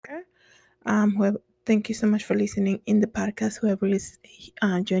Thank you so much for listening in the podcast. Whoever is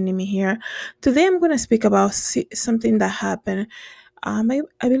joining me here today, I'm going to speak about something that happened. I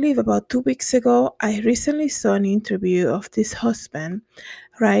believe about 2 weeks ago, I recently saw an interview of this husband,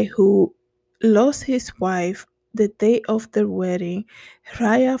 right, who lost his wife the day of their wedding,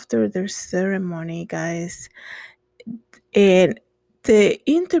 right after their ceremony, guys. And the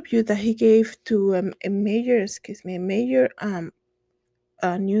interview that he gave to a major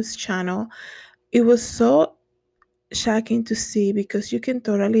news channel, it was so shocking to see because you can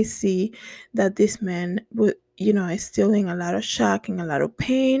totally see that this man would is still in a lot of shock and a lot of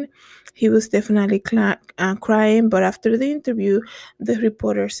pain. He was definitely crying, but after the interview, the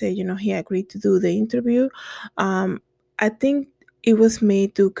reporter said he agreed to do the interview. I think it was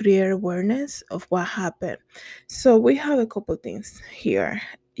made to create awareness of what happened. So we have a couple things here.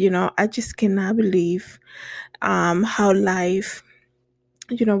 I just cannot believe how life,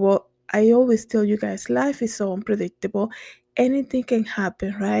 what I always tell you guys, life is so unpredictable. Anything can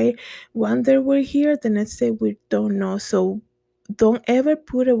happen, right? One day we're here, the next day we don't know. So don't ever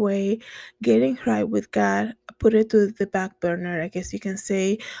put away getting right with God. Put it to the back burner, I guess you can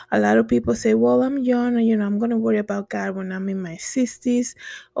say. A lot of people say, well, I'm young, I'm going to worry about God when I'm in my 60s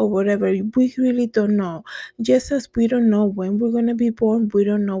or whatever. We really don't know. Just as we don't know when we're going to be born, we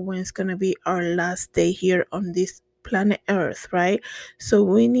don't know when it's going to be our last day here on this planet Earth, right? So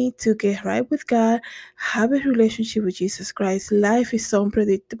we need to get right with God, have a relationship with Jesus Christ. Life is so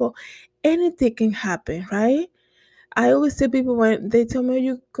unpredictable. Anything can happen, right? I always tell people when they tell me, "Oh,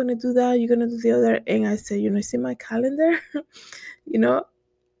 you're gonna do that, you're gonna do the other," and I say, it's in my calendar. you know,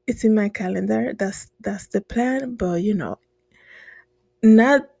 it's in my calendar. That's the plan. But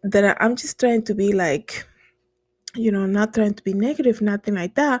not that I'm just trying to be like, not trying to be negative, nothing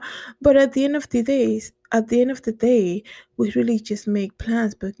like that. But at the end of the day, we really just make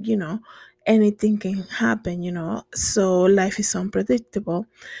plans. But anything can happen. So life is unpredictable.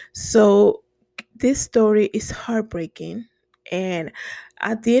 So this story is heartbreaking. And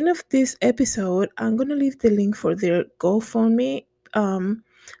at the end of this episode, I'm gonna leave the link for their GoFundMe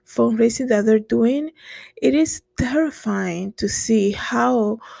fundraising that they're doing. It is terrifying to see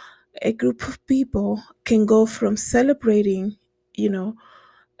how a group of people can go from celebrating, you know,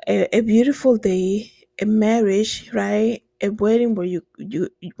 a beautiful day, a marriage, right? A wedding where you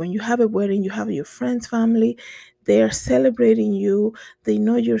when you have a wedding, you have your friends, family. They are celebrating you. They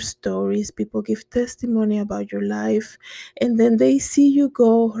know your stories. People give testimony about your life, and then they see you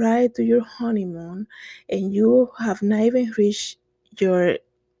go right to your honeymoon, and you have not even reached your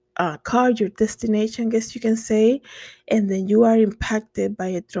car, your destination, I guess you can say, and then you are impacted by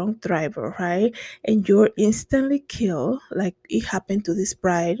a drunk driver, right? And you're instantly killed, like it happened to this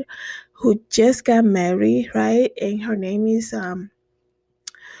bride who just got married, right? And her name,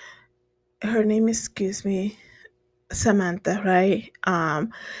 excuse me, Samantha, right?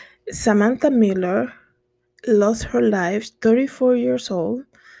 Samantha Miller lost her life, 34 years old,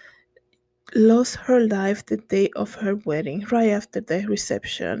 lost her life the day of her wedding, right after the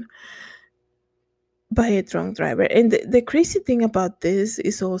reception, by a drunk driver. And the crazy thing about this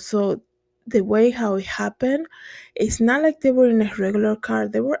is also the way how it happened. It's not like they were in a regular car,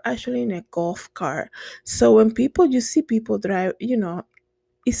 they were actually in a golf car. So when you see people drive,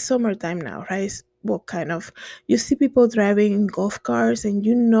 it's summertime now, right? Well, kind of. You see people driving in golf cars, and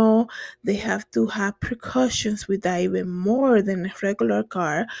they have to have precautions with that even more than a regular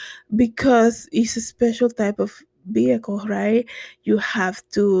car because it's a special type of vehicle, right? You have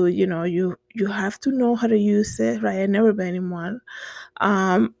to, you have to know how to use it, right? I never been in one.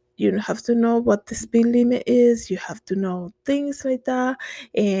 You have to know what the speed limit is. You have to know things like that,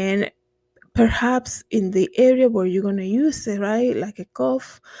 and perhaps in the area where you're going to use it, right, like a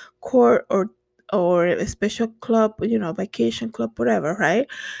golf court or a special club, vacation club, whatever, right?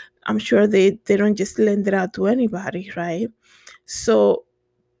 I'm sure they don't just lend it out to anybody, right? So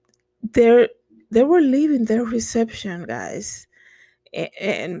they're they were leaving their reception, guys,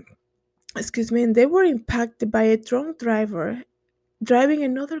 and excuse me, and they were impacted by a drunk driver driving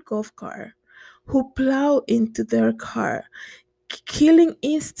another golf car who plowed into their car, killing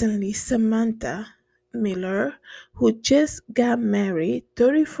instantly Samantha Miller, who just got married,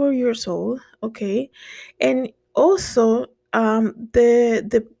 34 years old, okay? And also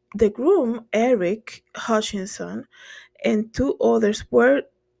the groom, Eric Hutchinson, and two others were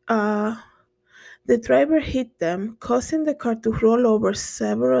the driver hit them, causing the car to roll over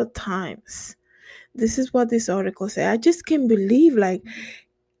several times. This is what this article said. I just can't believe, like,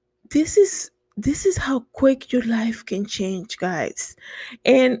 this is how quick your life can change, guys.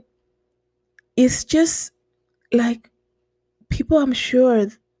 And it's just like people, I'm sure,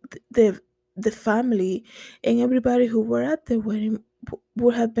 the family and everybody who were at the wedding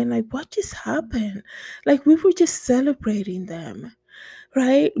would have been like, what just happened? Like, we were just celebrating them,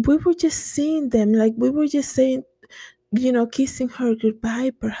 right? We were just seeing them, like we were just saying, kissing her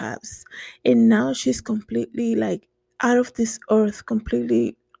goodbye perhaps. And now she's completely like out of this earth,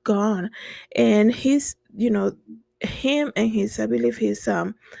 completely gone. And him and I believe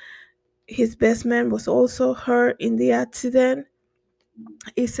his best man was also hurt in the accident.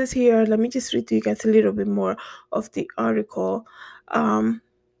 It says here, let me just read to you guys a little bit more of the article. um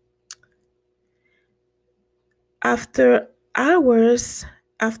After hours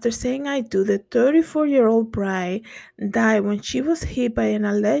after saying I do, the 34-year-old bride died when she was hit by an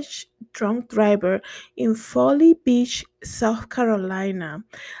alleged drunk driver in Folly Beach, South Carolina,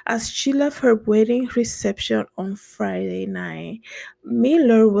 as she left her wedding reception on Friday night.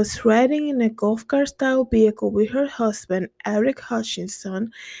 Miller was riding in a golf cart style vehicle with her husband, Eric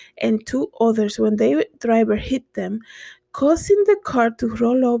Hutchinson, and two others when the driver hit them, causing the car to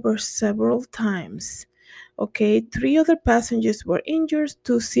roll over several times. Okay, three other passengers were injured,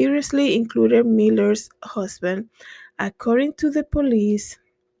 two seriously, including Miller's husband. According to the police,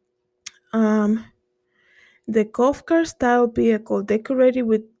 um, the golf cart style vehicle decorated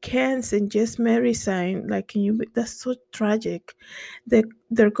with cans and Just Mary sign, like can you that's so tragic.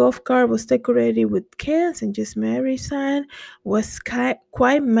 Their golf cart was decorated with cans and Just Mary sign, was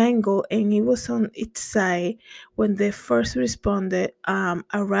quite mangled, and it was on its side when the first responded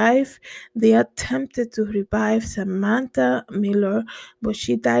arrived. They attempted to revive Samantha Miller, but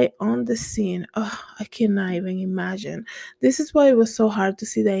she died on the scene. Oh, I cannot even imagine. This is why it was so hard to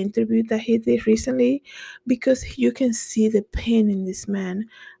see the interview that he did recently, because you can see the pain in this man,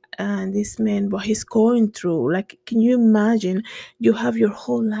 and this man what he's going through. Like, can you imagine, you have your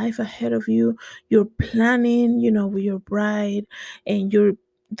whole life ahead of you, you're planning, with your bride, and you're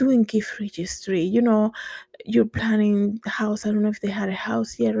doing gift registry, you're planning the house. I don't know if they had a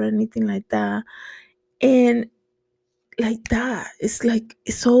house yet or anything like that. And like that, it's like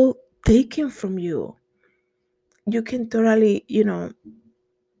it's all taken from you. You can totally,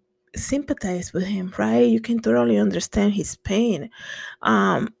 sympathize with him, right? You can totally understand his pain.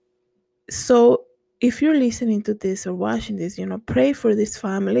 Um, so if you're listening to this or watching this, pray for this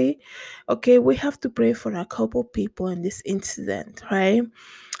family. Okay, we have to pray for a couple people in this incident, right?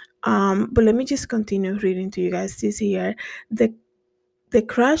 But let me just continue reading to you guys this here. The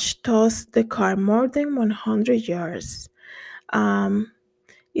crash tossed the car more than 100 yards. Um,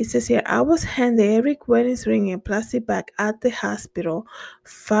 It says here, I was handed Eric wedding ring in a plastic bag at the hospital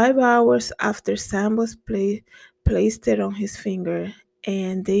 5 hours after Sam was placed it on his finger,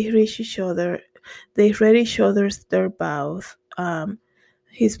 and they reached each other. They read each other's their vows.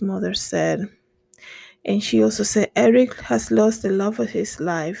 His mother said, and she also said Eric has lost the love of his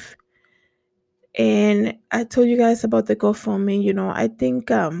life. And I told you guys about the GoFundMe. I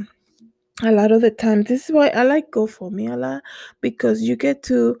think a lot of the time, this is why I like GoFundMe a lot, because you get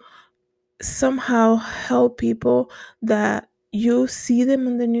to somehow help people that you see them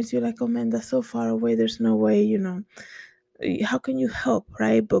on the news. You're like, oh man, that's so far away, there's no way, how can you help,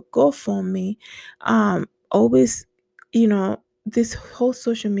 right? But GoFundMe, always, this whole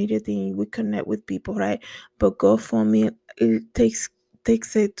social media thing, we connect with people, right? But GoFundMe, it takes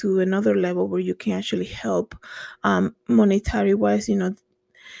it to another level where you can actually help, monetary wise.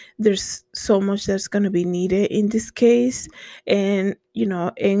 There's so much that's going to be needed in this case. And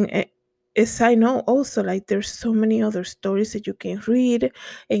as I know also, like, there's so many other stories that you can read,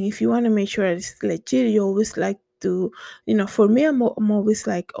 and if you want to make sure it's legit, you always like to, for me, I'm always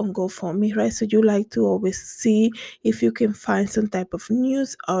like on GoFundMe, right? So you like to always see if you can find some type of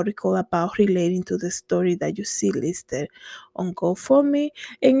news article about relating to the story that you see listed on GoFundMe.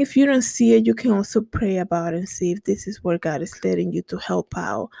 And if you don't see it, you can also pray about it and see if this is where God is letting you to help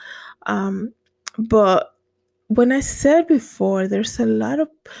out. But when I said before, there's a lot of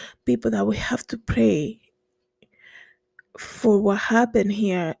people that we have to pray for. What happened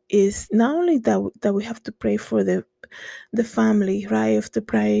here is not only that we have to pray for the family, right, of the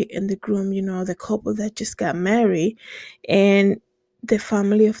bride and the groom, the couple that just got married, and the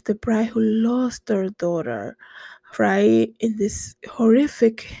family of the bride who lost their daughter, right, in this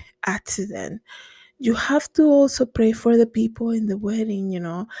horrific accident. You have to also pray for the people in the wedding,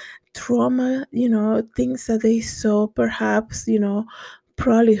 trauma, things that they saw, perhaps,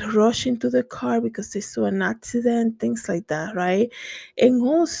 probably rush into the car because they saw an accident, things like that, right? And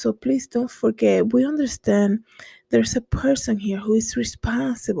also, please don't forget, we understand there's a person here who is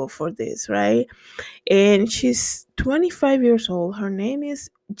responsible for this, right? And she's 25 years old. Her name is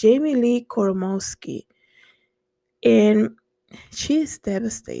Jaime Lee Komoroski. And she's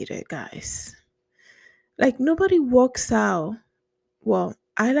devastated, guys. Like, nobody walks out. Well,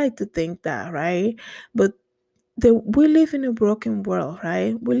 I like to think that, right? But we live in a broken world,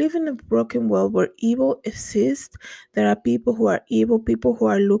 right? We live in a broken world where evil exists. There are people who are evil, people who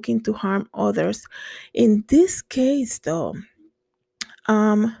are looking to harm others. In this case, though,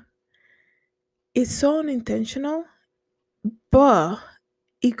 um, it's so unintentional, but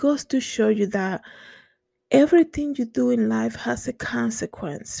it goes to show you that everything you do in life has a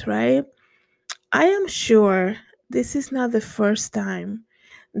consequence, right? I am sure this is not the first time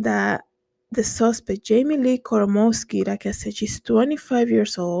that the suspect, Jamie Lee Komoroski, like I said, she's 25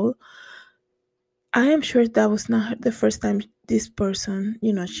 years old. I am sure that was not the first time this person,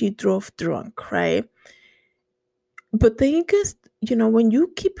 she drove drunk, right? But the thing is, when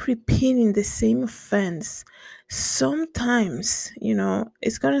you keep repeating the same offense, sometimes,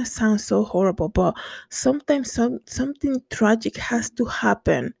 it's gonna sound so horrible, but sometimes something tragic has to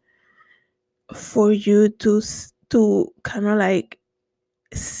happen for you to kind of like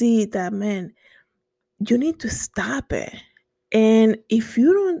see that, man, you need to stop it. And if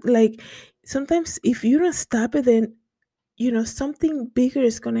you don't, like, sometimes if you don't stop it, then something bigger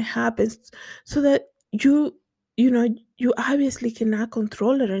is going to happen, so that you know you obviously cannot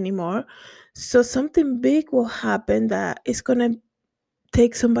control it anymore. So something big will happen that is going to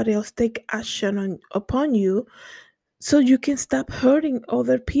take somebody else take action upon you, so you can stop hurting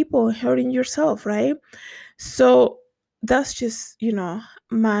other people and hurting yourself, right? So that's just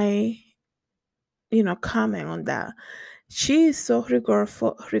my comment on that. She is so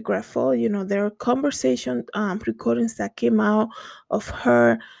regretful. There are conversation recordings that came out of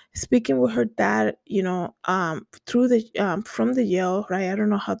her speaking with her dad, through the from the jail, right? I don't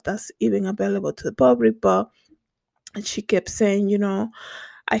know how that's even available to the public, but she kept saying,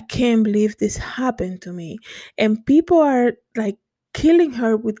 I can't believe this happened to me. And people are like killing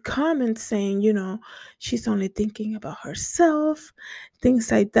her with comments saying, she's only thinking about herself,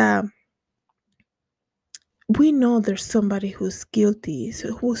 things like that. We know there's somebody who's guilty,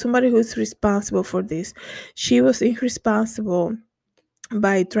 somebody who's responsible for this. She was irresponsible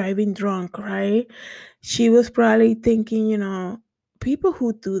by driving drunk, right? She was probably thinking, people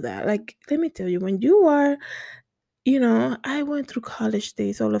who do that, like, let me tell you, when you are, I went through college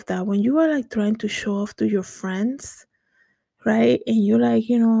days, all of that. When you are like trying to show off to your friends, right? And you like,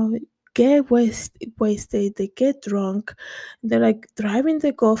 get wasted, they get drunk, they're like driving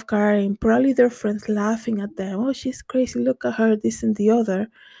the golf car, and probably their friends laughing at them. Oh, she's crazy, look at her, this and the other.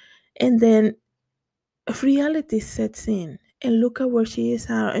 And then reality sets in, and look at where she is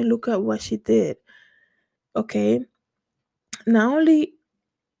now, and look at what she did. Okay. Not only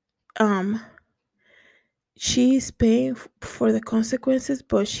um she's paying for the consequences,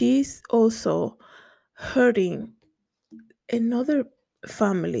 but she's also hurting another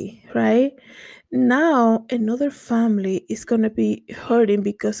family, right? Now another family is going to be hurting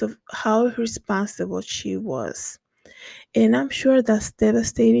because of how responsible she was. And I'm sure that's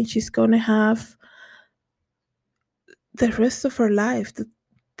devastating. She's going to have the rest of her life to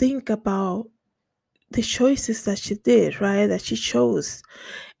think about the choices that she did, right? That she chose.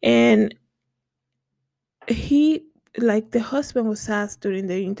 And he, like, the husband was asked during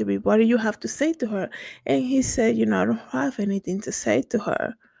the interview, what do you have to say to her? And he said, I don't have anything to say to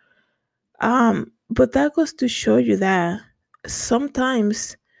her. But that goes to show you that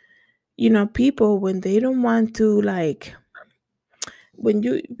sometimes, people, when they don't want to, like, when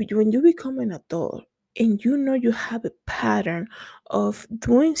you become an adult and you have a pattern of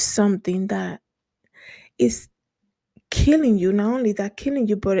doing something that is killing you, not only that killing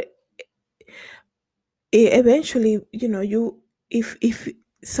you, but eventually, you, if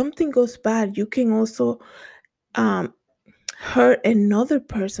something goes bad, you can also um hurt another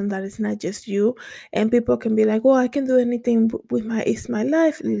person that is not just you. And people can be like, oh, I can do anything with it's my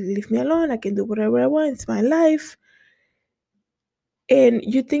life, leave me alone, I can do whatever I want, it's my life. And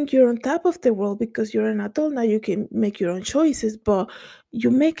you think you're on top of the world because you're an adult now, you can make your own choices, but you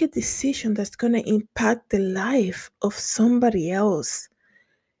make a decision that's going to impact the life of somebody else.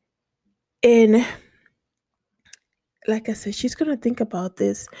 And like I said, she's gonna think about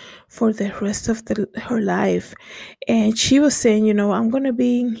this for the rest of her life. And she was saying, I'm gonna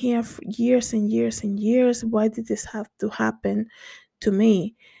be in here for years and years and years. Why did this have to happen to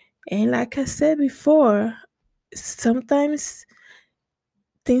me? And like I said before, sometimes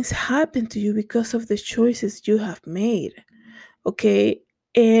things happen to you because of the choices you have made. Okay.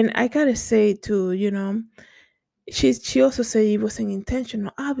 And I gotta say too, she also said it wasn't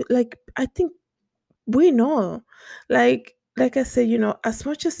intentional. Like, I think we know, like, like I said, as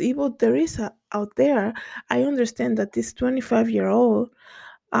much as evil there is out there, I understand that this 25-year-old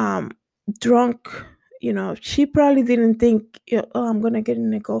um drunk, she probably didn't think, oh, I'm gonna get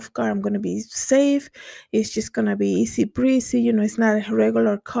in a golf car, I'm gonna be safe, it's just gonna be easy breezy, it's not a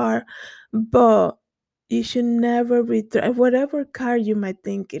regular car. But you should never be whatever car you might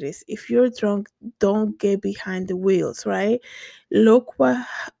think it is. If you're drunk, don't get behind the wheels, right? Look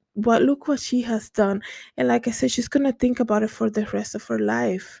look what she has done. And like I said, she's gonna think about it for the rest of her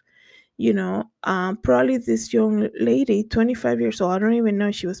life. Probably this young lady, 25 years old, I don't even know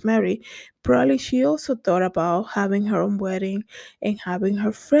if she was married. Probably she also thought about having her own wedding and having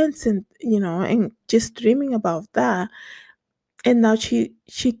her friends, and and just dreaming about that. And now she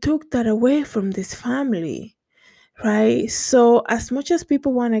took that away from this family, right? So as much as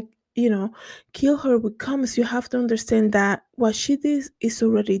people want to, kill her with comments, you have to understand that what she did is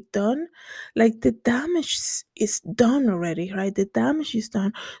already done. Like the damage is done already, right? The damage is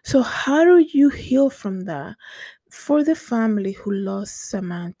done. So how do you heal from that? For the family who lost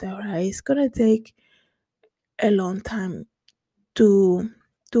Samantha, right? It's gonna take a long time to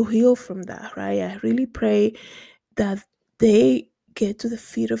heal from that, right? I really pray that they get to the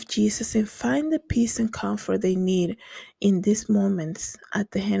feet of Jesus and find the peace and comfort they need in these moments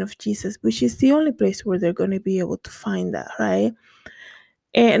at the hand of Jesus, which is the only place where they're going to be able to find that, right?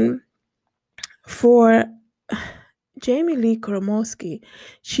 And for Jaime Lee Komoroski,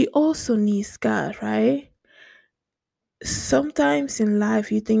 she also needs God, right? Sometimes in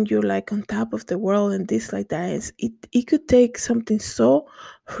life you think you're like on top of the world and this like that. It could take something so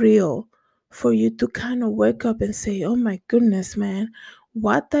real for you to kind of wake up and say, oh my goodness, man,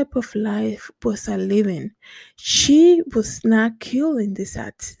 what type of life was I living? She was not killed in this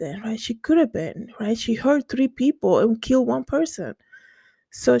accident, right? She could have been, right? She hurt three people and killed one person,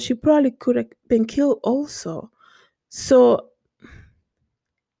 so she probably could have been killed also. So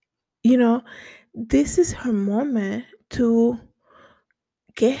you know this is her moment to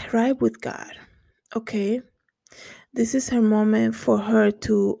get right with God. Okay. This is her moment for her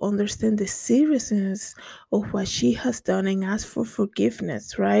to understand the seriousness of what she has done and ask for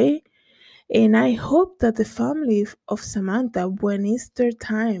forgiveness, right? And I hope that the family of Samantha, when it's their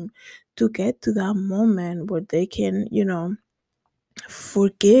time to get to that moment where they can,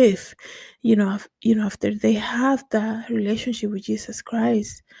 forgive, after they have that relationship with Jesus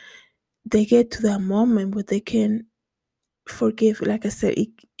Christ, they get to that moment where they can forgive. Like I said,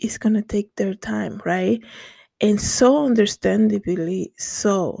 it's gonna take their time, right? And so understandably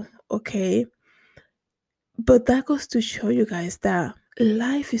so, okay? But that goes to show you guys that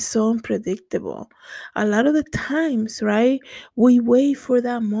life is so unpredictable. A lot of the times, right? We wait for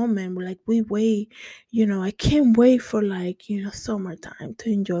that moment. We wait, I can't wait for summertime to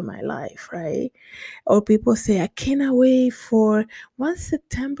enjoy my life, right? Or people say, I cannot wait for once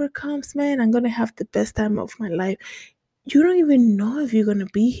September comes, man, I'm gonna have the best time of my life. You don't even know if you're gonna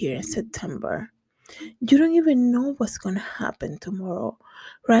be here in September. You don't even know what's going to happen tomorrow,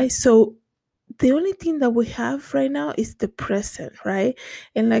 right? So the only thing that we have right now is the present, right?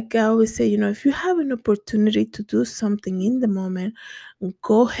 And like I always say, if you have an opportunity to do something in the moment,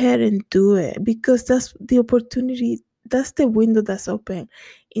 go ahead and do it, because that's the opportunity, that's the window that's open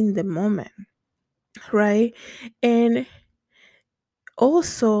in the moment, right? And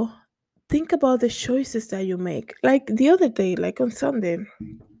also think about the choices that you make. Like the other day, like on Sunday,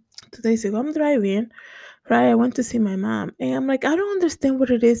 2 days ago, I'm driving, right? I went to see my mom, and I'm like, I don't understand what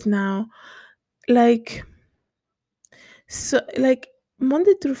it is now. Like, so, like,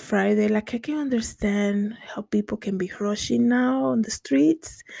 Monday through Friday, like, I can understand how people can be rushing now on the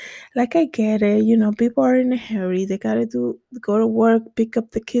streets. Like, I get it. People are in a hurry. They gotta go to work, pick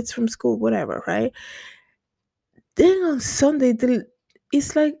up the kids from school, whatever, right? Then on Sunday,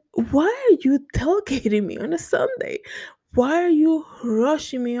 it's like, why are you tailgating me on a Sunday? Why are you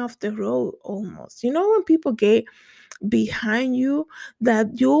rushing me off the road almost? When people get behind you,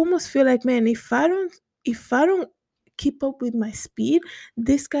 that you almost feel like, man, if I don't keep up with my speed,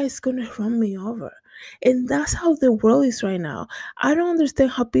 this guy's gonna run me over. And that's how the world is right now. I don't understand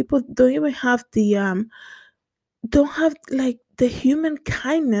how people don't even have the don't have like the human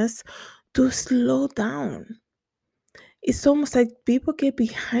kindness to slow down. It's almost like people get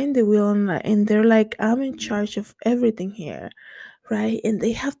behind the wheel, and they're like, I'm in charge of everything here, right? And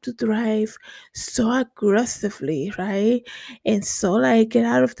they have to drive so aggressively, right? And so, like, get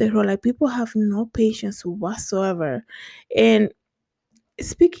out of the road. Like, people have no patience whatsoever. And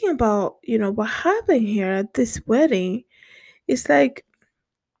speaking about, what happened here at this wedding, it's like,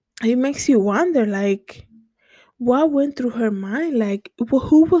 it makes you wonder, like, what went through her mind? Like,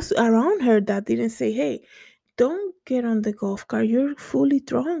 who was around her that didn't say, hey, don't get on the golf cart, you're fully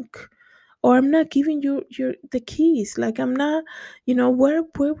drunk, or I'm not giving you the keys. Like, I'm not, where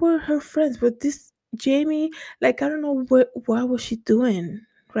were her friends? But this Jamie, like, I don't know what was she doing,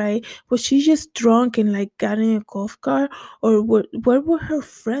 right? Was she just drunk and like got in a golf cart, or where were her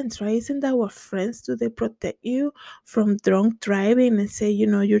friends, right? Isn't that what friends do? They protect you from drunk driving and say,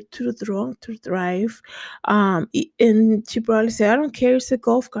 you're too drunk to drive. And she probably said, I don't care, it's a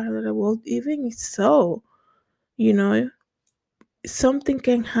golf cart. I'm like, well, even so, you know something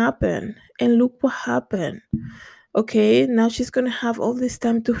can happen, and look what happened. Okay, now she's gonna have all this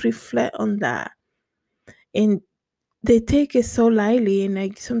time to reflect on that, and they take it so lightly. And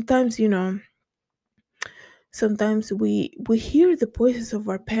like, sometimes we hear the voices of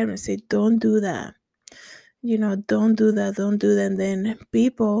our parents say, don't do that, don't do that, don't do that. And then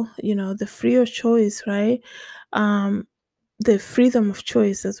people, the free of choice, right? um the freedom of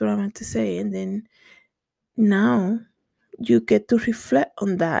choice, that's what I meant to say. And then now you get to reflect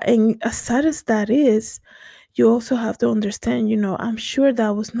on that. And as sad as that is, you also have to understand, I'm sure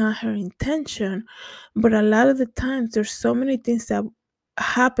that was not her intention, but a lot of the times there's so many things that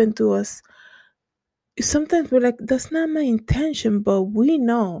happen to us. Sometimes we're like, that's not my intention, but we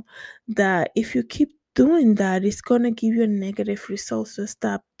know that if you keep doing that, it's going to give you a negative result. So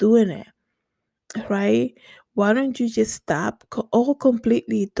stop doing it, right? Why don't you just stop all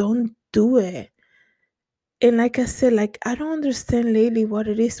completely? Don't do it. And like I said, like, I don't understand lately what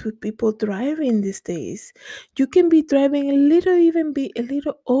it is with people driving these days. You can be driving a little, even be a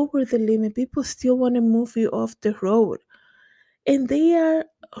little over the limit. People still want to move you off the road. And they are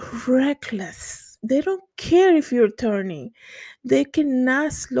reckless. They don't care if you're turning. They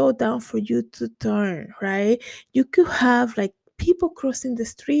cannot slow down for you to turn, right? You could have like people crossing the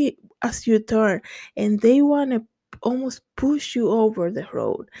street as you turn, and they want to almost push you over the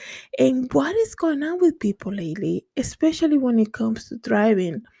road. And what is going on with people lately, especially when it comes to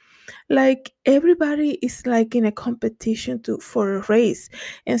driving? Like, everybody is like in a competition for a race.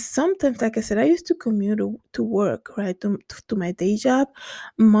 And sometimes, like I said, I used to commute to work, right, to my day job,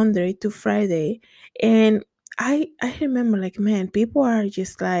 Monday to Friday. And I remember, like, man, people are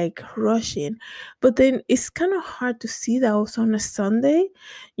just like rushing. But then it's kind of hard to see that also on a Sunday,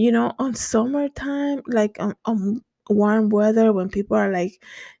 on summertime, like on warm weather, when people are like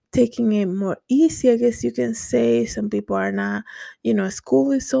taking it more easy, I guess you can say. Some people are not,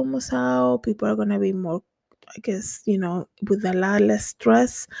 school is almost out. People are going to be more, I guess, with a lot less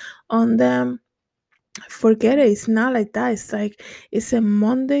stress on them. Forget it. It's not like that. It's like, it's a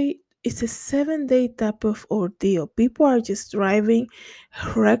Monday, it's a 7-day type of ordeal. People are just driving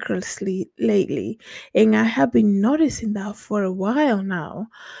recklessly lately. And I have been noticing that for a while now.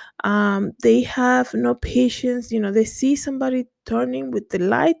 They have no patience. They see somebody turning with the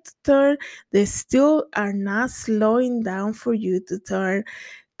light to turn, they still are not slowing down for you to turn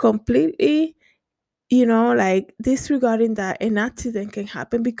completely, like disregarding that an accident can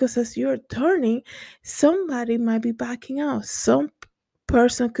happen, because as you're turning, somebody might be backing out. Some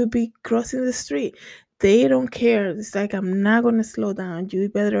person could be crossing the street. They don't care. It's like, I'm not going to slow down. You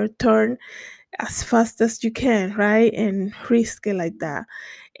better turn as fast as you can, right? And risk it like that.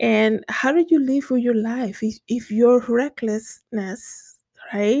 And how do you live with your life if your recklessness,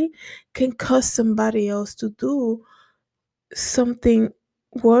 right, can cause somebody else to do something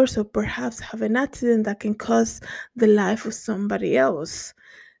worse, or perhaps have an accident that can cause the life of somebody else?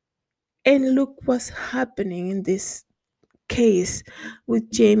 And look what's happening in this case with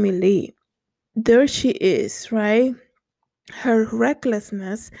Jaime Lee. There she is, right? Her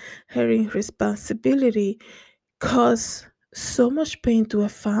recklessness, her irresponsibility cause so much pain to a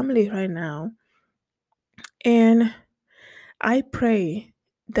family right now. And I pray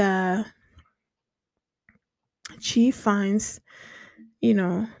that she finds, you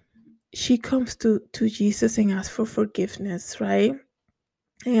know, she comes to Jesus and asks for forgiveness, right?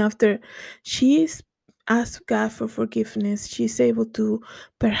 And after she's asked God for forgiveness, she's able to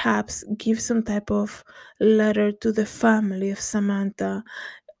perhaps give some type of letter to the family of Samantha,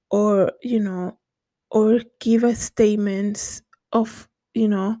 or or give a statements of,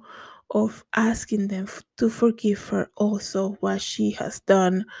 of asking them to forgive her also what she has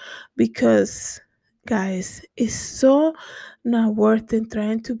done. Because, guys, it's so not worth it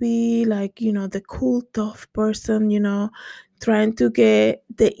trying to be like, the cool tough person, trying to get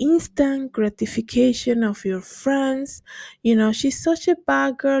the instant gratification of your friends. She's such a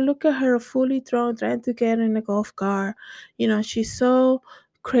bad girl. Look at her, fully drunk, trying to get in a golf car. She's so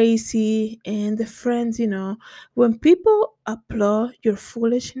crazy. And the friends, when people applaud your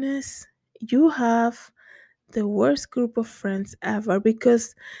foolishness, you have the worst group of friends ever,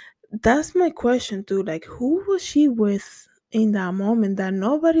 because that's my question too. Like, who was she with in that moment that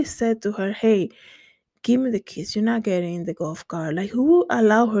nobody said to her, hey, give me the keys, you're not getting in the golf cart? Like, who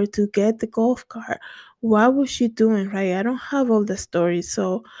allowed her to get the golf cart? What was she doing, right? I don't have all the stories.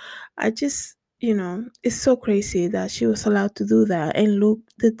 So I just, it's so crazy that she was allowed to do that and look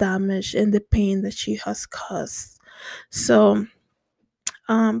the damage and the pain that she has caused. So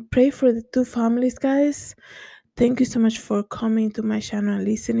pray for the two families, guys. Thank you so much for coming to my channel and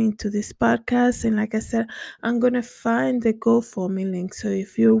listening to this podcast. And like I said, I'm going to find the GoFundMe link. So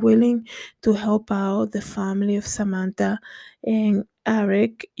if you're willing to help out the family of Samantha and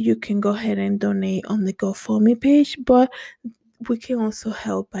Eric, you can go ahead and donate on the GoFundMe page. But we can also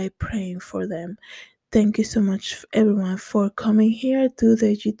help by praying for them. Thank you so much, everyone, for coming here to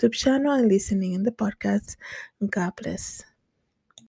the YouTube channel and listening in the podcast. God bless.